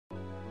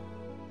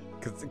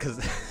Because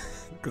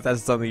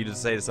that's something you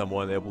just say to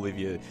someone, they'll believe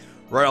you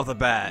right off the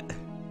bat.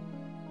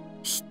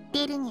 知っ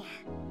てるにゃ。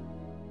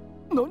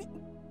何？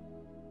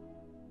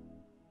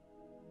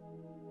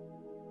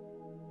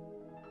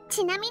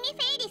ちなみにフェ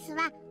イリス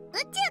は宇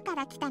宙か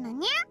ら来たの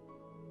にゃ。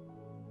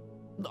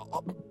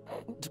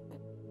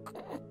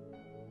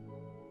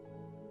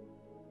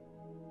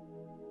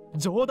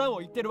冗談を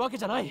言ってるわけ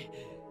じゃない。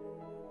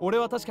俺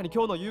は確かに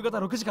今日の夕方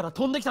6時から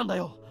飛んできたんだ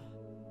よ。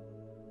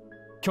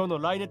今日の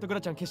ライネットグ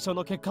ラちゃん決勝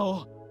の結果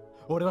を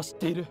俺は知っ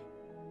ている。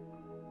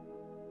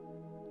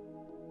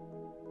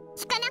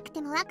聞かなく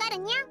てもわかる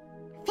にゃ。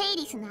フェイ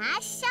リスの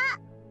圧勝。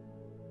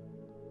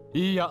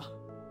いいや、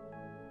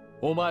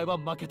お前は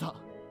負けた。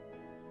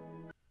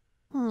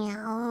に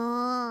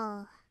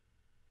ゃ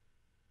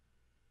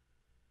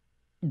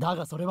お。だ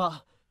がそれ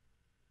は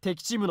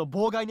敵チームの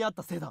妨害にあっ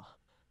たせいだ。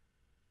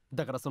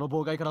だからその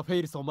妨害からフェ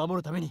イリスを守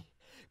るために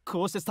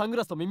こうしてサング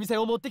ラスと耳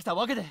栓を持ってきた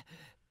わけで。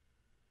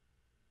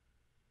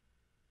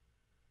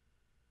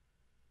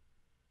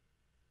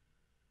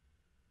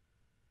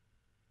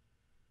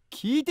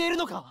聞いている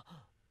のか？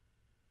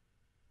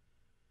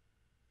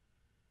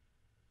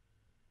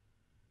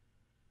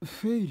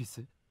フェイリス？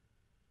うに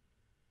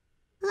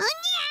ゃ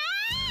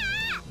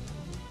ー！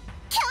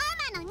今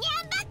日のにゃ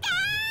んばか！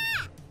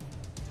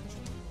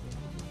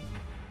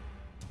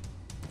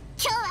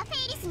今日はフェ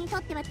イリスにと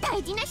っては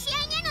大事な試合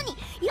なのに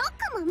よ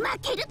くも負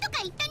けると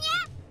か言ったにゃ。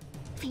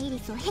フェイリ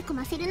スをへこ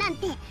ませるなん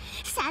て、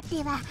さ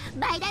ては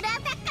バイラルア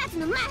タッカーズ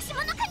の回し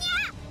者かに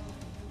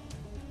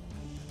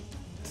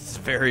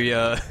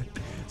ゃ。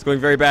It's going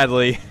very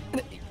badly.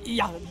 い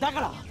や、だか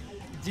ら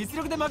実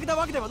力で負けた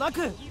わけではなく。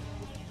ふみや、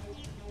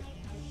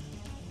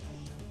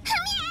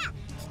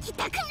聞き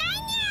たくないに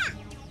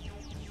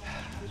ゃ。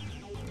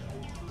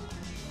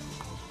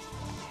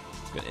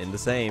It's gonna end the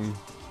same.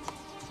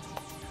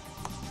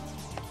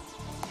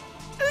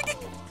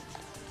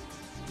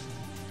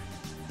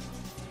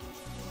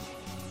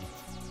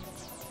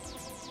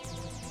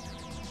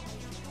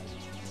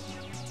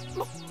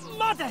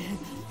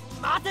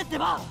 待てって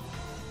ば。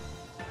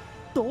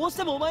どうし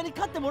てもお前に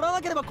勝ってもらわ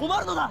なければ困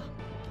るのだ。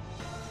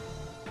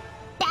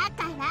だか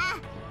ら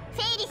フ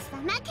ェイリスは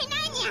負けな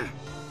いにゃ。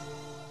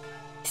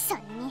そ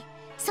れに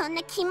そん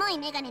なキモい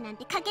メガネなん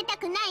てかけた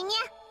くないにゃ。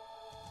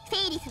フ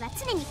ェイリスは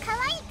常に可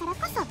愛いから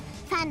こそ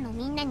ファンの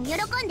みんなに喜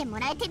んでも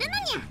らえてるの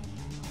にゃ。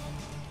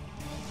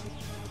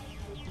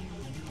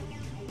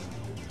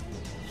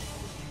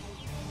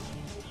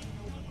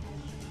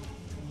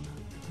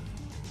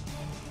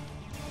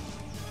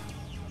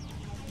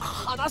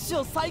話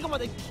を最後ま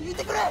で聞い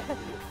てくれ。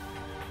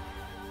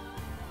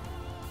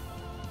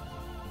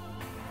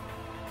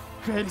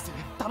フェイリス、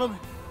頼む。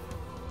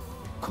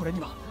これに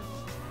は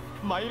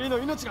マユリの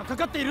命がか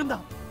かっているんだ。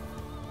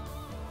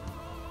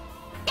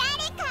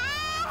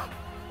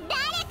誰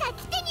か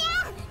来てに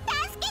ゃ。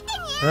助けてに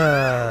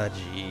Ah, ゃ。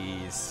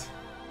jeez.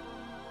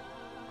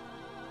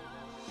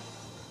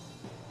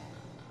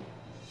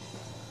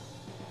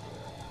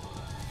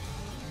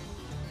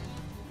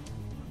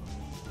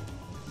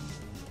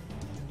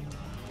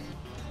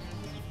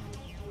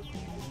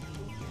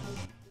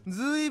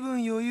 ずいぶ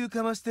ん余裕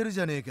かましてる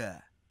じゃねえ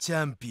か、チ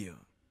ャンピオン。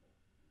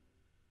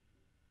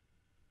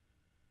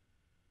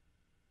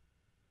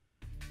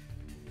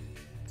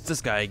It's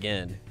this guy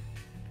again.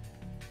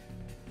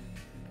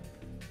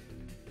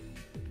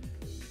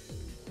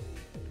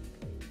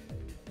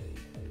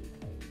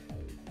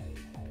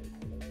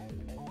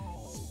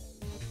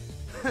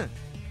 Huh.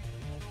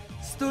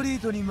 ストリ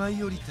ートに舞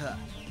い降りた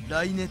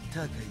ライネッ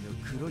ター界の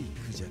黒い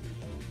クジャク、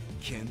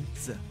ケン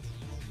ザ。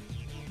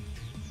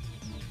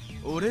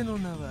俺の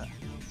名は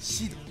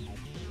シド。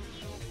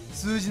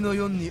数字の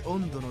4に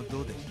温度の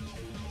度で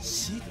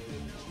シド。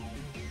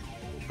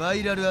バ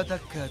イラルアタッ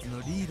カーズの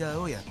リーダー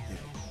をやってる。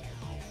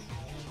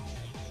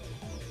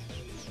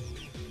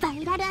バ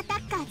イラルアタ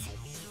ッカーズ。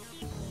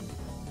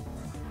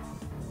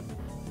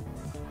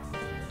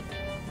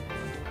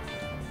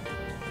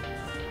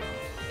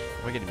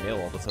Am I getting mail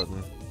all of a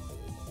sudden?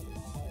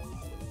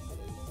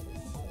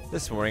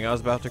 This morning I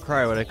was about to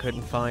cry when I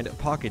couldn't find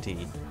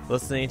Pockety.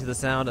 Listening to the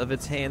sound of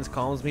its hands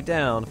calms me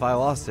down. If I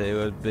lost it, it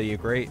would be a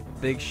great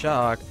big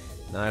shock.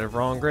 Night of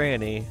wrong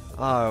granny.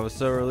 Ah, I was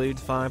so relieved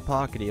to find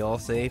Pockety all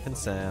safe and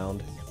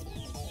sound.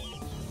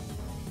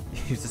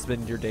 You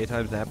suspended your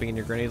daytime napping in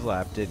your granny's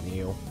lap, didn't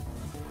you?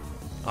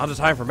 I'm just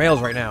time for mails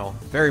right now.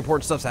 Very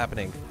important stuff's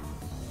happening.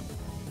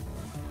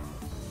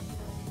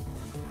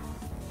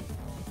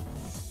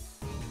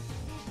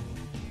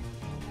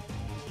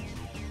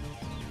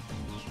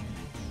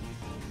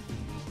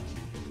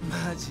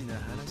 Majiな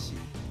話。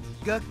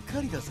がっか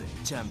りだぜ、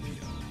チャンピオン。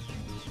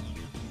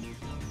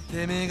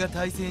てめえが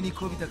体勢に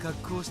こびた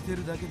格好をして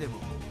るだけでも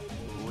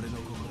俺の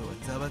心は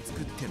ざわつ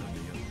くってのに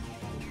よ。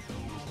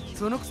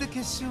そのくせ決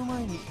勝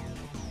前に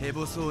ヘ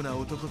ボそうな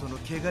男との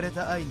汚れ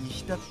た愛に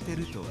浸って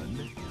るとは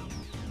ね。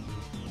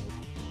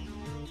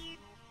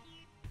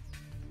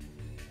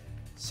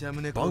シャ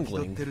ムネコを気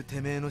取ってるて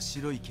めえの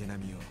白い毛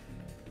並みを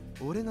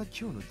俺が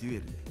今日のデュエ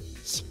ルで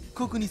漆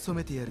黒に染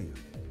めてやるよ。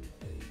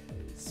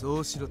そ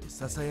うしろと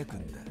ささやく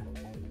んだ。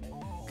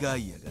ガ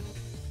イアがね。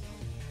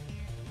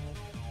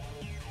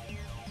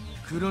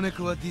黒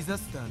猫はディザ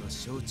スターの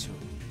象徴。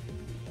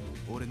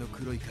俺の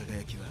黒い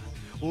輝きは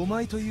お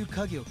前という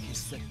影を消し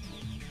去り、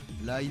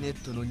ライネッ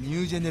トのニ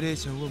ュージェネレー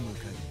ションを迎え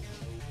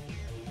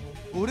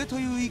る。俺と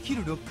いう生き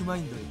るロックマ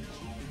インドに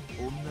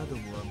女ど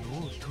もは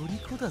もう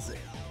虜だぜ。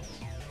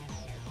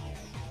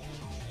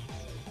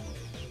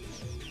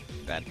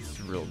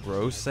That's real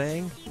gross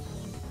saying.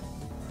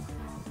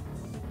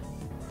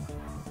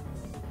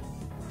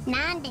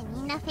 なんで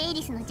みんなフェイ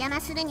リスの邪魔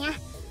するにゃ。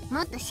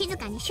もっと静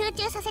かに集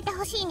中させて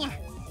ほしいにゃ。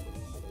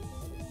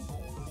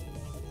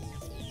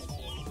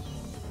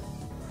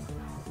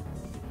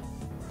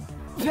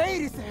フェイ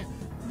リス、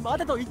待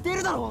てと言ってい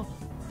るだろ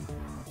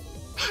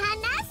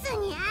話す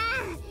にゃ。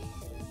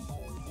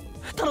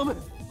頼む、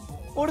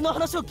俺の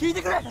話を聞い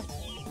てくれ。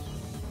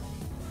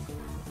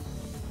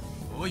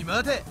おい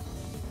待て。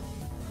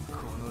こ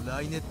の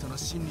ライネットの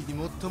真理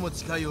に最も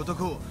近い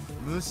男を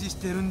無視し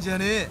てるんじゃ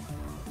ねえ。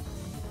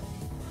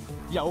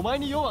いや、お前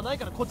に用はない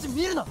からこっち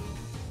見るな。あ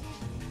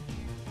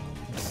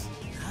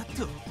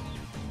と、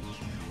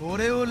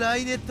俺をラ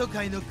イネット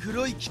界の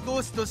黒い貴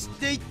公子と知っ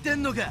て言って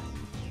んのか。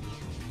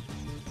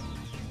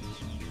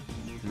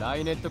ラ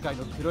イネット界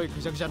の黒いク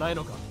ジャクじゃない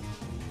のか。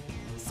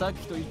さっ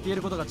きと言ってい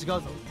ることが違う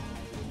ぞ。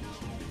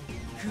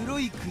黒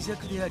いクジャ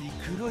クであり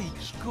黒い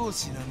貴公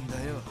子なん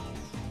だよ。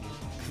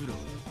黒、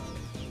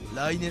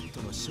ライネッ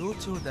トの象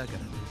徴だか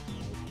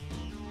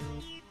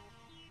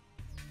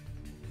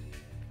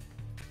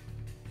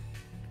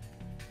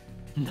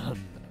らな。なんだ、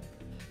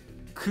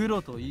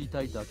黒と言い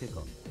たいだけか。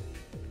バ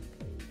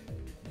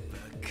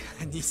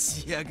カに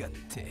しやがっ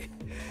て。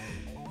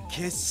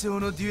決勝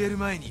のデュエル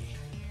前に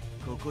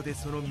ここで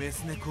そのメ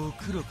ス猫を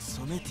黒く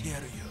染めてや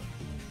るよ。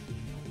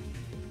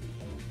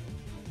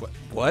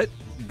What?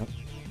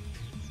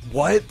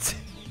 What?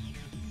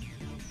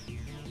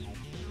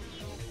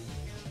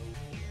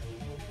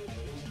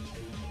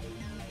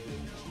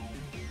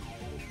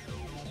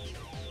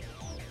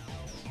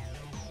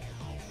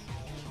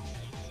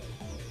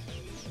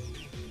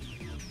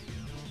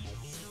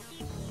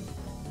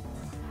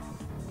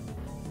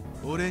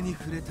 俺に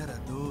触れたら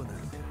どうなる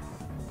か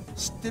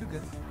知ってるか。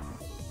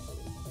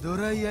ド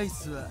ライアイ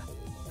スは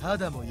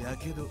肌もや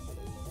けど。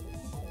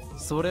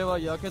それは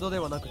やけどで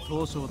はなく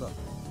凍傷だ。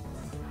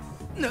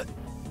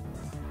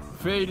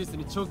フェイリス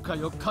にちょっか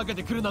いをかけ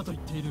てくるなと言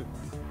っている。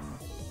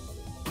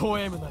ポ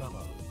エムなら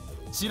ば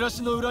チラ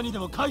シの裏にで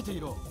も書いてい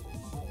ろ。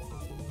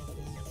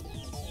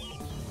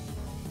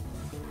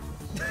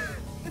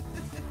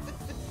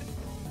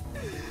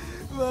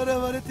笑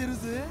われてる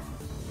ぜ、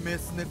メ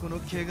ス猫の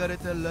汚れ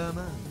たラ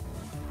マン。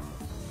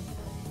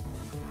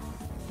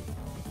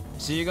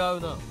違う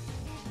な。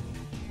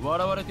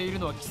笑われている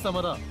のは貴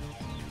様だ。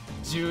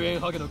10円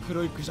ハゲの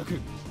黒いクジャク。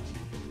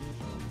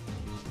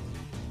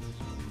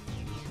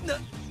今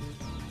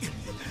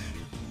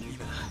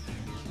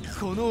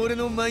この俺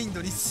のマイン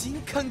ドに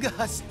新刊が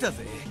走った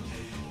ぜ。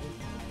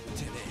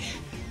てめ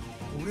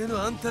え、俺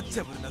のアンタッ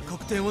チャブルな黒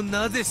点を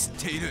なぜ知っ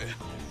ている。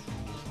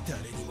誰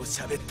にも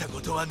喋った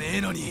ことはね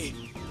えの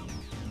に。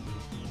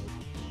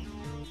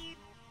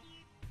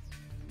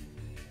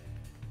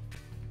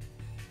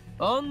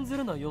案ず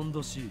るな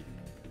 4°C。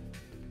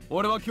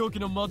 俺は狂気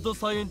のマッド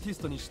サイエンティス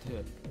トにし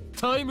て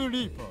タイム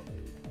リーパ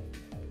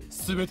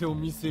ー、全てを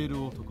見据え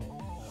る男、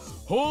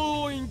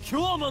法王院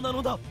京馬な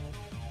のだ。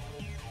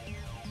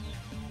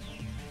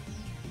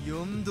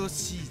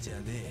 4°C じゃ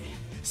ねえ、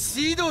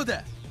シード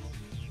だ。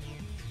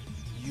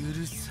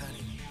許さね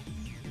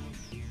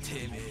え。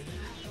てめえら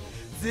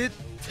絶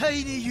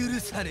対に許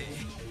さねえ。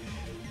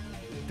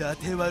伊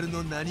達丸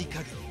の名にか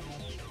けて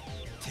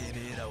て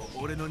めえらを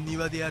俺の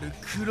庭である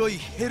黒い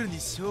ヘルに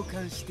召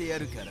喚してや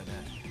るからな。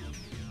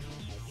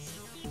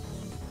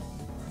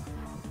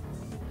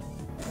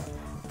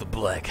The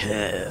Black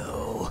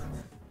Hell.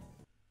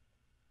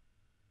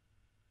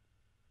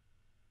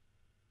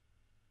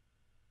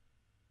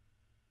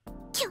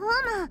 今日も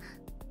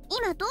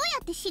今どうや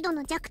ってシド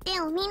の弱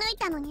点を見抜い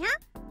たのにゃ。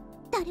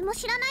誰も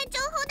知らない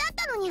情報だっ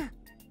たのにゃ。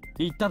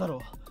言っただろう、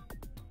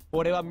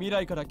俺は未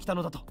来から来た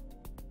のだと。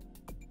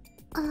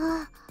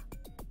ああ、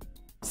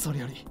それ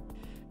より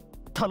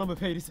頼む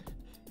フェイリス、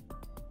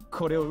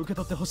これを受け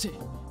取ってほしい。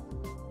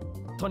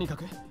とにか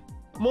く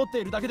持って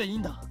いるだけでいい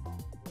んだ。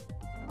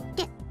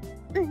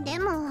で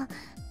もフェ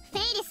イ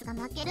リスが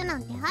負けるな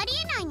んてあり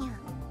えないにゃ。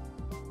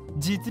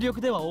実力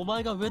ではお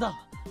前が上だ。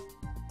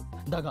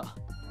だが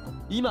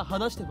今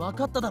話して分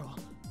かっただろ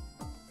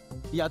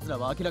う。奴ら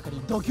は明らかに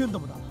ドキュンど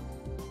もだ。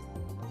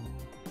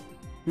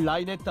ラ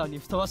イネッターに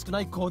ふさわしくな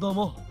い行動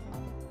も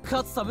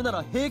勝つためな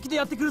ら平気で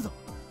やってくるぞ。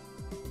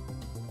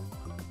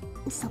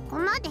そこ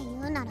まで言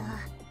うなら。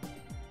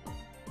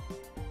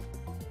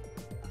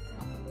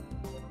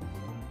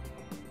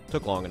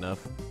Took long enough.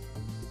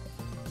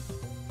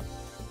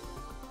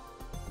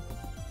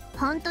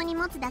 本当に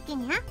持つだけ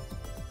にゃ。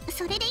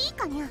それでいい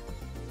かにゃ。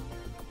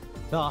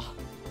ああ、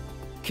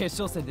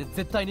決勝戦で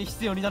絶対に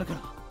必要になるか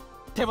ら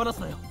手放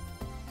すなよ。